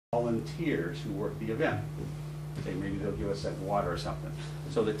volunteers who work the event. Okay, maybe they'll give us that water or something.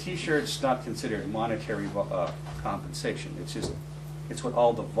 So the T-shirt's not considered monetary compensation. It's what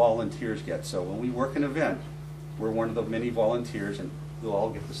all the volunteers get. So when we work an event, we're one of the many volunteers, and we'll all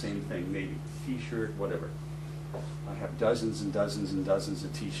get the same thing, maybe T-shirt, whatever. I have dozens and dozens and dozens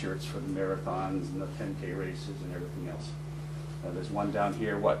of T-shirts for the marathons and the 10K races and everything else. There's one down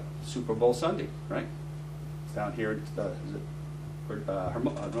here, Super Bowl Sunday, right? It's down here, is it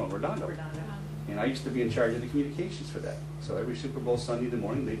Redondo. And I used to be in charge of the communications for that. So every Super Bowl Sunday in the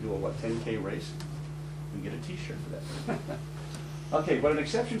morning, they do a 10K race. We get a T-shirt for that. Okay, but an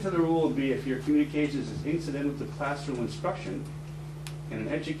exception to the rule would be if your communications is incidental to classroom instruction in an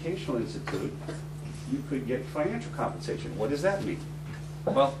educational institute, you could get financial compensation. What does that mean?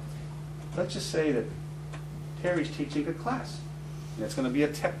 Well, let's just say that Terry's teaching a class, and it's going to be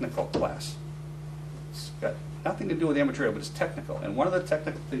a technical class. It's got nothing to do with amateur radio, but it's technical. And one of the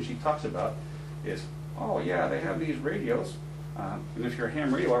technical things she talks about is, oh yeah, they have these radios, and if you're a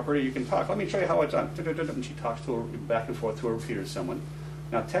ham radio operator, you can talk. Let me show you how it's done. And she talks to her back and forth to a repeater to someone.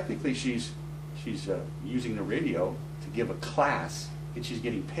 Now, technically, she's using the radio to give a class, and she's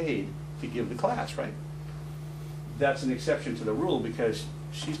getting paid to give the class, right? That's an exception to the rule because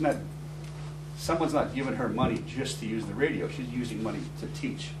someone's not giving her money just to use the radio. She's using money to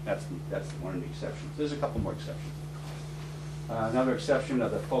teach. That's one of the exceptions. There's a couple more exceptions. Another exception are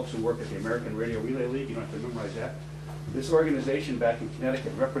the folks who work at the American Radio Relay League. You don't have to memorize that. This organization back in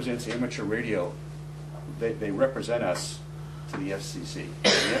Connecticut represents amateur radio. They represent us to the FCC. The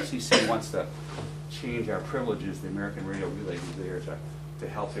FCC wants to change our privileges. The American Radio Relay is there to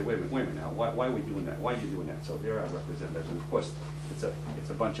help say, wait a minute now, why are we doing that? Why are you doing that? So they're our representatives. And of course, it's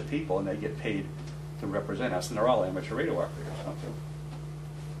a bunch of people, and they get paid to represent us, and they're all amateur radio operators.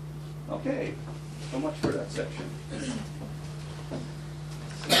 Okay, so much for that section.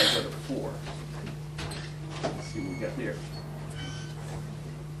 Let's go to 4. Let's see what we got there.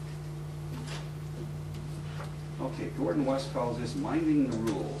 Okay, Gordon West calls this minding the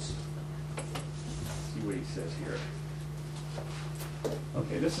rules. Let's see what he says here.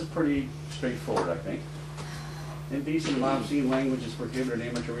 Okay, this is pretty straightforward, I think. Indecent and obscene language is prohibited in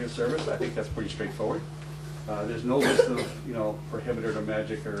amateur radio service. I think that's pretty straightforward. There's no list of, prohibited or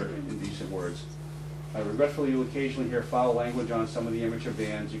magic or indecent words. Regretfully, you occasionally hear foul language on some of the amateur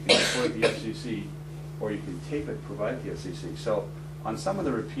bands. You can report the FCC, or you can tape it, provide the FCC. So on some of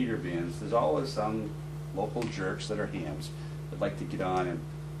the repeater bands, there's always some local jerks that are hams that like to get on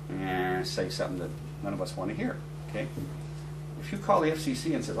and say something that none of us want to hear. Okay? If you call the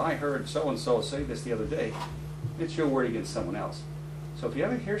FCC and say, I heard so-and-so say this the other day, it's your word against someone else. So if you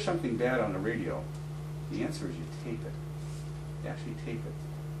ever hear something bad on the radio, the answer is you tape it. You actually tape it.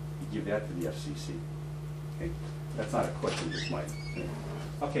 You give that to the FCC. Okay? That's not a question, just mine.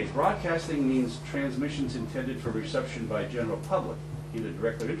 Okay, broadcasting means transmissions intended for reception by general public, either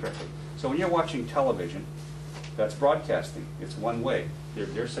directly or indirectly. So when you're watching television, that's broadcasting. It's one way.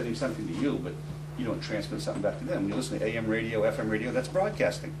 They're sending something to you, but you don't transmit something back to them. When you listen to AM radio, FM radio, that's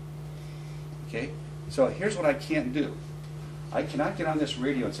broadcasting. Okay? So here's what I can't do. I cannot get on this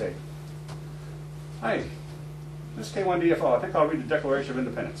radio and say, hi, this is K1DFO. I think I'll read the Declaration of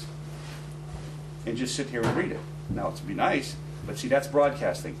Independence. And just sit here and read it. Now, it's be nice, but see, that's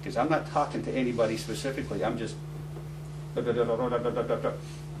broadcasting, because I'm not talking to anybody specifically. I'm just, okay?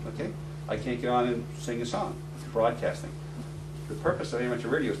 I can't get on and sing a song. It's broadcasting. The purpose of amateur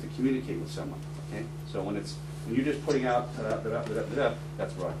radio is to communicate with someone. Okay? So when you're just putting out,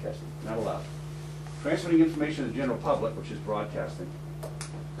 that's broadcasting. Not allowed. Transmitting information to the general public, which is broadcasting,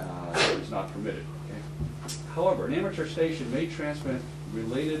 is not permitted. Okay? However, an amateur station may transmit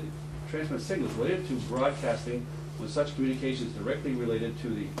signals related to broadcasting when such communication is directly related to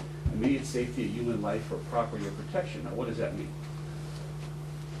the immediate safety of human life or property or protection. Now, what does that mean?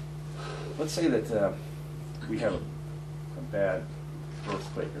 Let's say that we have a bad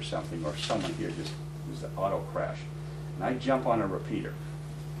earthquake or something, or someone here just an auto crash, and I jump on a repeater.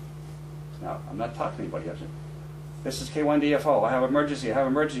 Now, I'm not talking to anybody. This is K1DFO. I have emergency. I have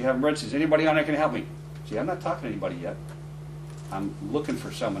emergency. I have emergencies. Anybody on there can help me? See, I'm not talking to anybody yet. I'm looking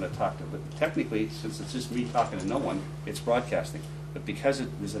for someone to talk to. But technically, since it's just me talking to no one, it's broadcasting. But because it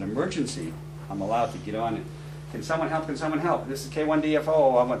is an emergency, I'm allowed to get on it. Can someone help? Can someone help? This is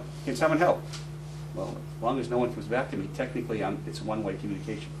K1DFO. Can someone help? Well, as long as no one comes back to me, technically it's one-way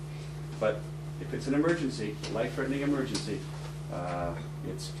communication. But if it's an emergency, life-threatening emergency,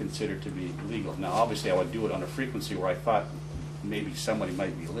 it's considered to be legal. Now, obviously, I would do it on a frequency where I thought maybe somebody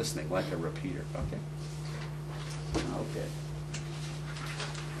might be listening, like a repeater. Okay? Okay.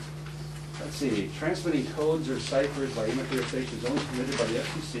 let's see, transmitting codes or ciphers by amateur stations is only permitted by the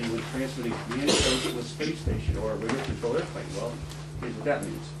FCC when transmitting command codes to a space station or a radio control airplane. Well, here's what that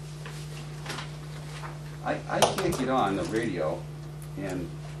means. I can't get on the radio and,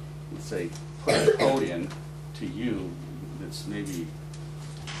 let's say, put a code in to you that's maybe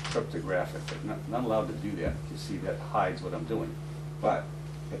cryptographic. I'm not allowed to do that. You see, that hides what I'm doing. But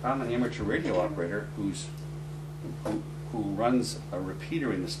if I'm an amateur radio operator who runs a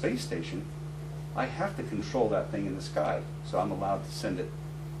repeater in the space station, I have to control that thing in the sky. So I'm allowed to send it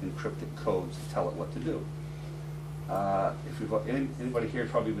encrypted codes to tell it what to do. Anybody here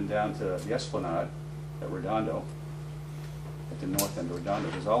has probably been down to the Esplanade at Redondo, at the north end of Redondo.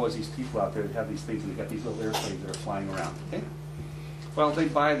 There's always these people out there that have these things, and they've got these little airplanes that are flying around. Okay? Well, they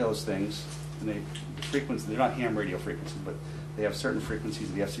buy those things, and the frequencies, they're not ham radio frequencies, but they have certain frequencies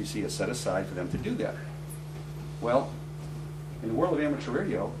that the FCC has set aside for them to do that. Well, in the world of amateur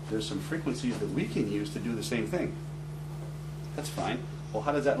radio, there's some frequencies that we can use to do the same thing. That's fine. Well,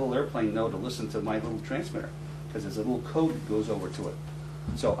 how does that little airplane know to listen to my little transmitter? Because there's a little code that goes over to it.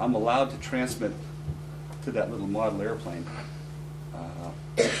 So I'm allowed to transmit to that little model airplane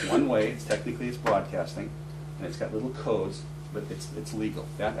one way. Technically it's broadcasting, and it's got little codes, but it's legal.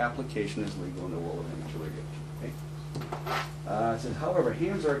 That application is legal in the world of amateur radio. Okay? It says, however,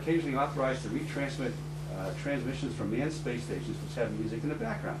 hams are occasionally authorized to retransmit transmissions from manned space stations which have music in the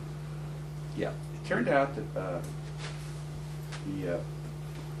background. Yeah, it turned out that the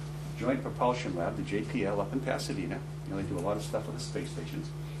Joint Propulsion Lab, the JPL up in Pasadena, they do a lot of stuff with the space stations,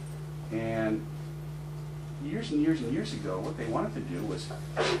 and years and years and years ago, what they wanted to do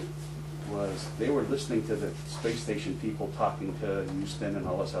was they were listening to the space station people talking to Houston and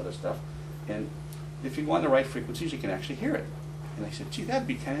all this other stuff, and if you go on the right frequencies, you can actually hear it. And I said, gee, that'd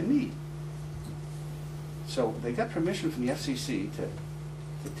be kind of neat. So they got permission from the FCC to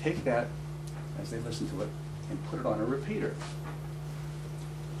take that, as they listened to it, and put it on a repeater.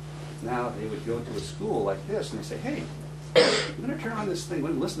 Now they would go to a school like this, and they say, hey, you're going to turn on this thing,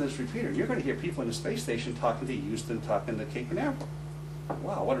 listen to this repeater. You're going to hear people in the space station talking to Houston, talking to Cape Canaveral.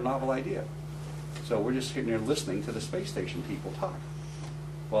 Wow, what a novel idea. So we're just sitting there listening to the space station people talk.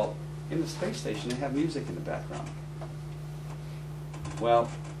 Well, in the space station, they have music in the background.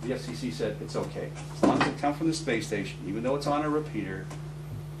 Well, the FCC said it's okay. As long as it comes from the space station, even though it's on a repeater,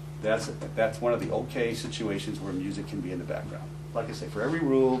 that's one of the okay situations where music can be in the background. Like I say, for every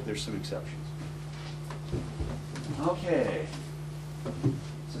rule, there's some exceptions. Okay.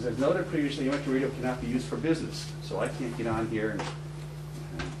 So as I've noted previously, amateur radio cannot be used for business. So I can't get on here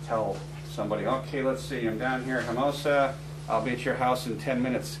and tell somebody, okay, let's see, I'm down here in Hermosa, I'll be at your house in 10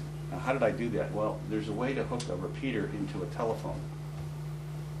 minutes. Now, how did I do that? Well, there's a way to hook a repeater into a telephone.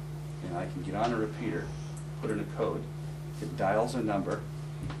 And I can get on a repeater, put in a code, it dials a number,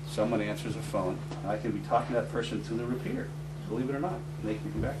 someone answers a phone, and I can be talking to that person through the repeater, believe it or not, and they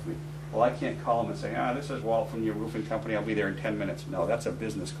can come back to me. Well, I can't call them and say, this is Walt from your roofing company, I'll be there in 10 minutes. No, that's a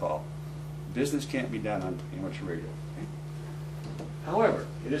business call. Business can't be done on amateur radio. Okay? However,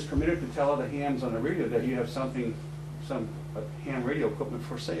 it is permitted to tell other hams on the radio that you have some ham radio equipment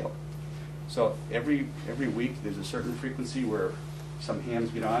for sale. So every week there's a certain frequency where some hams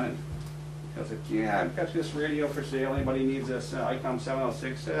get on and they'll say, yeah, I've got this radio for sale, anybody needs this, ICOM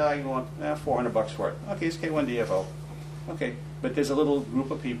 706, I want $400 for it. Okay, it's K1 DFO. Okay, but there's a little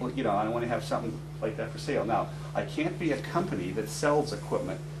group of people that get on and want to have something like that for sale. Now, I can't be a company that sells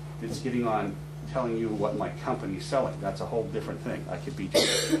equipment that's getting on telling you what my company's selling. That's a whole different thing. I could be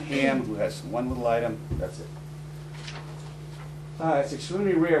just a ham who has one little item, that's it. It's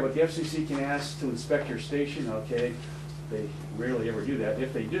extremely rare, but the FCC can ask to inspect your station. Okay, they rarely ever do that.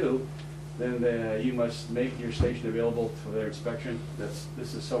 If they do, then you must make your station available for their inspection. This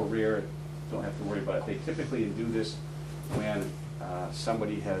is so rare, don't have to worry about it. They typically do this when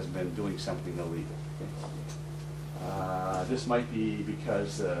somebody has been doing something illegal. Okay? This might be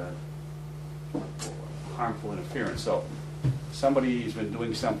because harmful interference. So somebody's been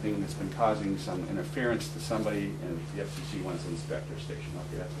doing something that's been causing some interference to somebody, and the FCC wants to inspect their station.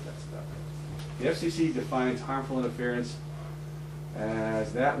 Okay, that's what that's about. The FCC defines harmful interference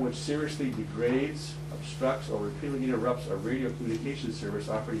as that which seriously degrades, obstructs, or repeatedly interrupts a radio communication service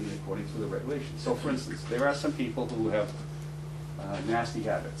operating in accordance with the regulations. So, for instance, there are some people who have nasty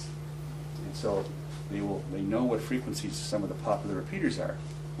habits, and so they know what frequencies some of the popular repeaters are.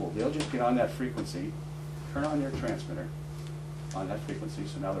 Well, they'll just get on that frequency, turn on their transmitter on that frequency,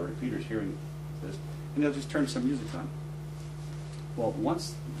 so now the repeater's hearing this, and they'll just turn some music on. Well,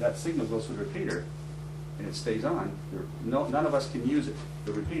 once that signal goes to the repeater and it stays on, none of us can use it,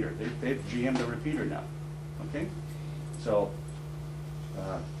 the repeater. They've GM'd the repeater now, okay? So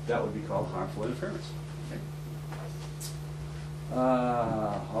that would be called harmful interference. Okay.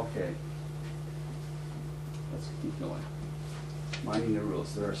 Okay. Let's keep going. Minding the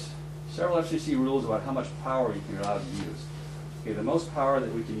rules. There are several FCC rules about how much power you can allow to use. Okay, the most power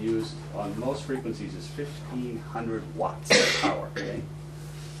that we can use on most frequencies is 1,500 watts of power. Okay.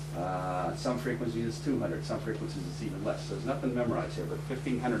 Some frequencies is 200. Some frequencies is even less. So there's nothing memorized here, but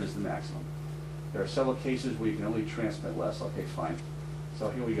 1,500 is the maximum. There are several cases where you can only transmit less. Okay, fine. So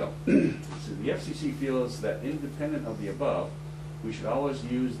here we go. So the FCC feels that independent of the above, we should always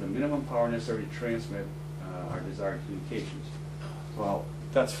use the minimum power necessary to transmit our desired communications. Well,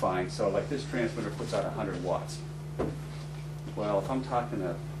 that's fine. So like this transmitter puts out 100 watts. Well, if I'm talking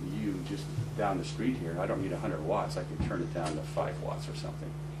to you just down the street here, I don't need 100 watts. I can turn it down to 5 watts or something.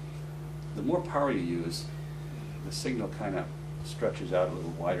 The more power you use, the signal kind of stretches out a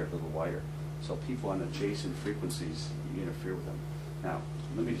little wider. So people on adjacent frequencies, you interfere with them. Now,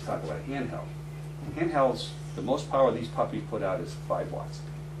 let me just talk about a handheld. Handhelds, the most power these puppies put out is 5 watts.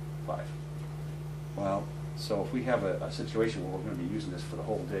 5. Well, so if we have a situation where we're going to be using this for the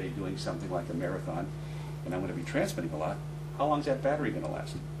whole day, doing something like a marathon, and I'm going to be transmitting a lot, how long is that battery going to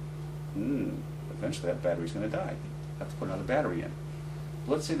last? Eventually that battery's going to die. I have to put another battery in.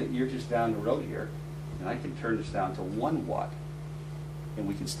 Let's say that you're just down the road here, and I can turn this down to 1 watt, and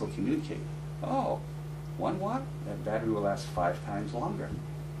we can still communicate. Oh, 1 watt? That battery will last 5 times longer.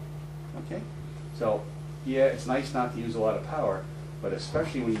 Okay? So, yeah, it's nice not to use a lot of power, but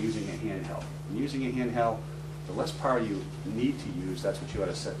especially when you're using a handheld. When using a handheld, the less power you need to use, that's what you ought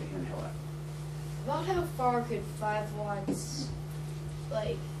to set the handheld at. About how far could 5 watts,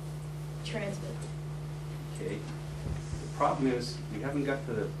 like, transmit? Okay. The problem is, we haven't got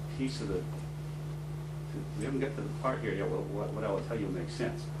to the piece of the, we haven't got to the part here yet. What I will tell you will make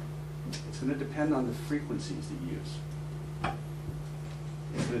sense. It's going to depend on the frequencies that you use.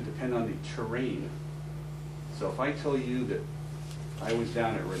 It's going to depend on the terrain. So if I tell you that I was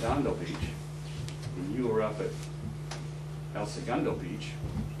down at Redondo Beach and you were up at El Segundo Beach,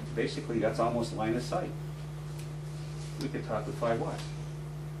 basically that's almost line of sight. We could talk with 5 watts.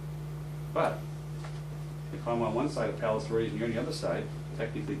 But if I'm on one side of Palos Verdes and you're on the other side,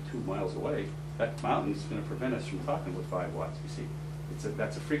 technically 2 miles away, that mountain is going to prevent us from talking with 5 watts, you see.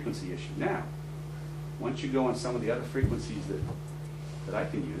 That's a frequency issue. Now, once you go on some of the other frequencies that I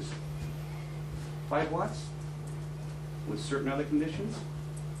can use, 5 watts, with certain other conditions,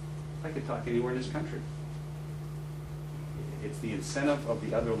 I could talk anywhere in this country. It's the incentive of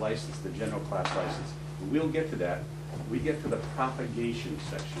the other license, the general class license. And we'll get to that. We get to the propagation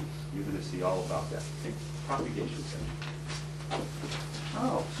section. You're going to see all about that. Okay? Propagation section.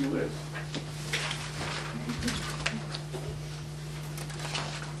 Oh, gee whiz.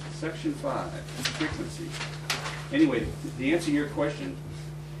 Section 5, frequency. Anyway, to answer your question,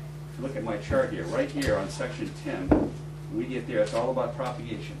 if you look at my chart here, right here on section 10, we get there, it's all about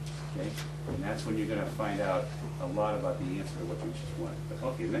propagation, okay? And that's when you're going to find out a lot about the answer to what you just wanted. But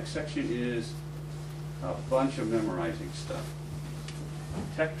okay, the next section is a bunch of memorizing stuff.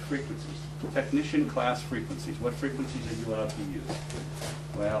 Tech frequencies, technician class frequencies. What frequencies are you allowed to use?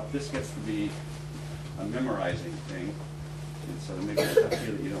 Well, this gets to be a memorizing thing. And so to make it stuff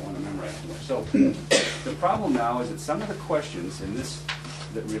here that you don't want to memorize too much. So the problem now is that some of the questions in this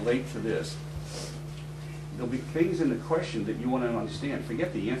that relate to this, there'll be things in the question that you want to understand.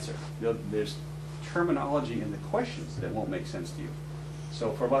 Forget the answer. There's terminology in the questions that won't make sense to you.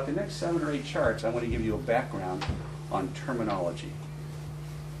 So for about the next 7 or 8 charts, I want to give you a background on terminology.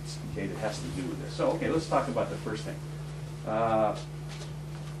 Okay, that has to do with this. So okay, let's talk about the first thing.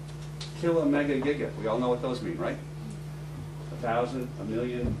 Kilo, mega, giga. We all know what those mean, right? 1,000, a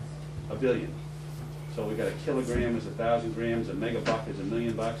million, a billion. So we got a kilogram is 1,000 grams, a megabuck is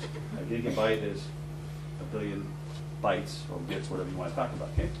 1,000,000 bucks, a gigabyte is 1,000,000,000 bytes or bits, whatever you want to talk about.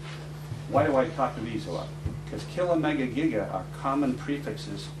 Okay. Why do I talk to these a lot? Because kilo, mega, giga are common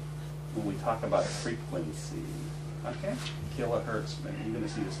prefixes when we talk about frequency. Okay. Kilohertz. You're going to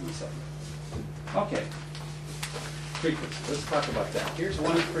see this in a second. Okay. Frequency. Let's talk about that. Here's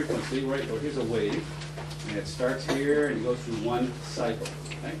one frequency, right? Or here's a wave. And it starts here and goes through one cycle.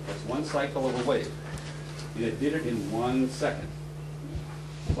 Okay? That's one cycle of a wave. And it did it in 1 second.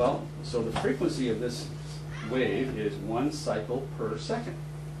 Well, so the frequency of this wave is 1 cycle per second.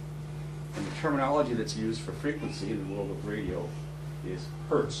 And the terminology that's used for frequency in the world of radio is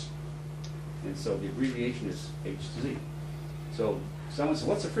hertz. And so the abbreviation is H to Z. So someone said,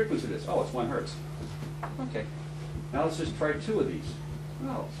 what's the frequency of this? Oh, it's 1 hertz. Okay. Now let's just try 2 of these.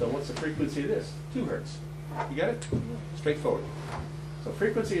 Oh, so what's the frequency of this? 2 hertz. You got it? Straightforward. So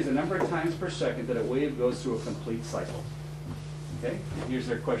frequency is the number of times per second that a wave goes through a complete cycle. Okay, and here's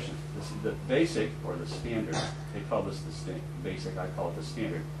their question. This is the basic, or the standard, they call this the basic, I call it the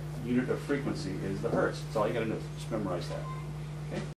standard. Unit of frequency is the hertz. That's all you gotta do, just memorize that. Okay?